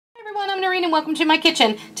Everyone, I'm Noreen and welcome to my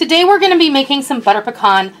kitchen. Today we're going to be making some butter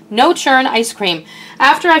pecan no churn ice cream.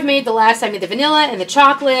 After I've made the last, I made the vanilla and the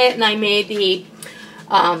chocolate, and I made the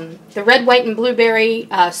red, white, and blueberry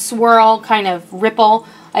swirl kind of ripple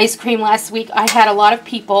ice cream last week. I had a lot of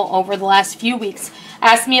people over the last few weeks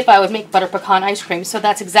ask me if I would make butter pecan ice cream, so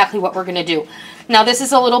that's exactly what we're going to do. Now this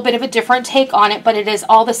is a little bit of a different take on it, but it is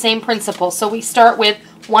all the same principle. So we start with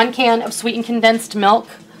 1 can of sweetened condensed milk,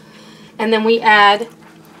 and then we add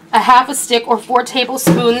a half a stick or 4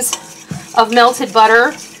 tablespoons of melted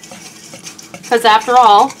butter, because after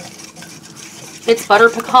all, it's butter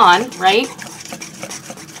pecan, right?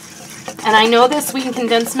 And I know this sweetened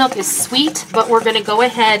condensed milk is sweet, but we're going to go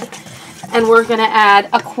ahead and we're going to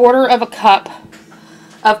add 1/4 cup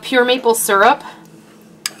of pure maple syrup.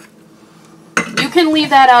 You can leave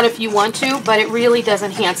that out if you want to, but it really does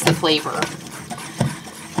enhance the flavor.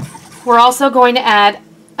 We're also going to add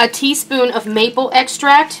a teaspoon of maple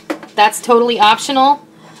extract. That's totally optional.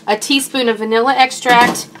 A teaspoon of vanilla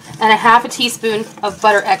extract and a half a teaspoon of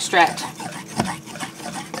butter extract.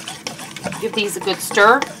 Give these a good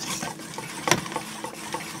stir.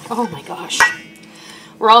 Oh my gosh.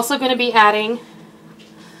 We're also going to be adding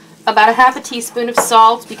about a half a teaspoon of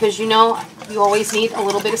salt, because you know you always need a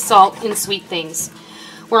little bit of salt in sweet things.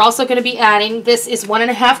 We're also going to be adding, this is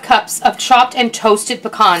 1½ cups of chopped and toasted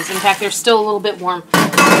pecans. In fact, they're still a little bit warm.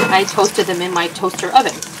 I toasted them in my toaster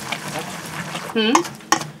oven.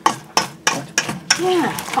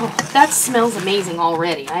 Yeah. Oh, that smells amazing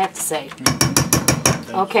already, I have to say.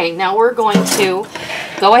 Okay, now we're going to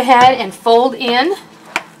go ahead and fold in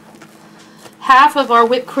half of our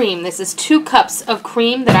whipped cream. This is 2 cups of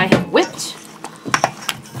cream that I have whipped.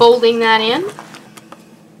 Folding that in.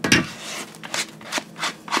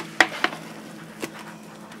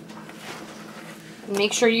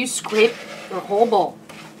 Make sure you scrape your whole bowl.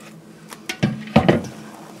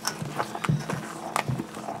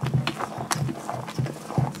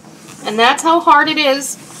 And that's how hard it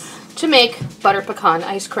is to make butter pecan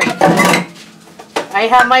ice cream. I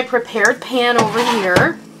have my prepared pan over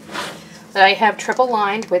here that I have triple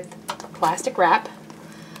lined with plastic wrap.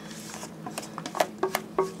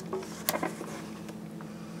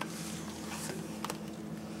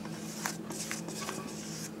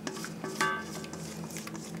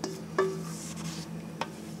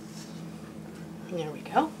 There we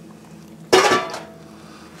go.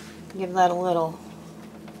 Give that a little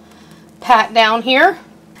pat down here.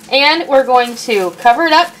 And we're going to cover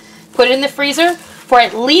it up, put it in the freezer for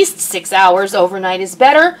at least 6 hours. Overnight is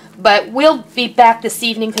better, but we'll be back this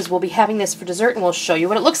evening because we'll be having this for dessert, and we'll show you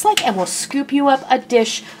what it looks like, and we'll scoop you up a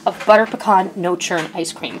dish of butter pecan no churn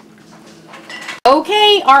ice cream.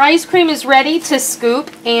 Okay, our ice cream is ready to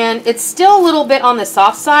scoop, and it's still a little bit on the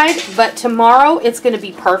soft side, but tomorrow it's going to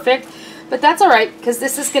be perfect. But that's alright, because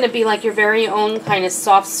this is going to be like your very own kind of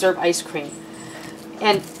soft serve ice cream.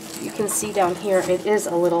 And you can see down here, it is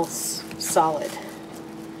a little solid.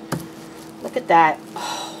 Look at that.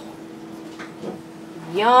 Oh,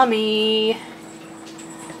 yummy.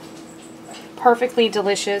 Perfectly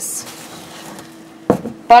delicious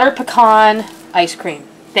butter pecan ice cream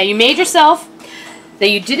that you made yourself,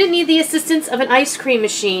 that you didn't need the assistance of an ice cream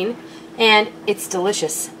machine, and it's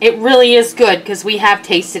delicious. It really is good, because we have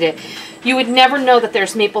tasted it. You would never know that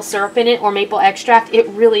there's maple syrup in it or maple extract. It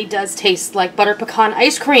really does taste like butter pecan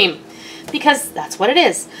ice cream, because that's what it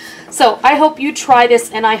is. So I hope you try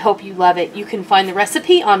this, and I hope you love it. You can find the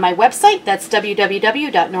recipe on my website. That's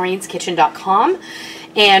www.noreenskitchen.com.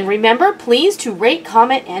 And remember, please, to rate,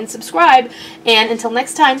 comment, and subscribe. And until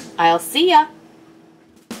next time, I'll see ya.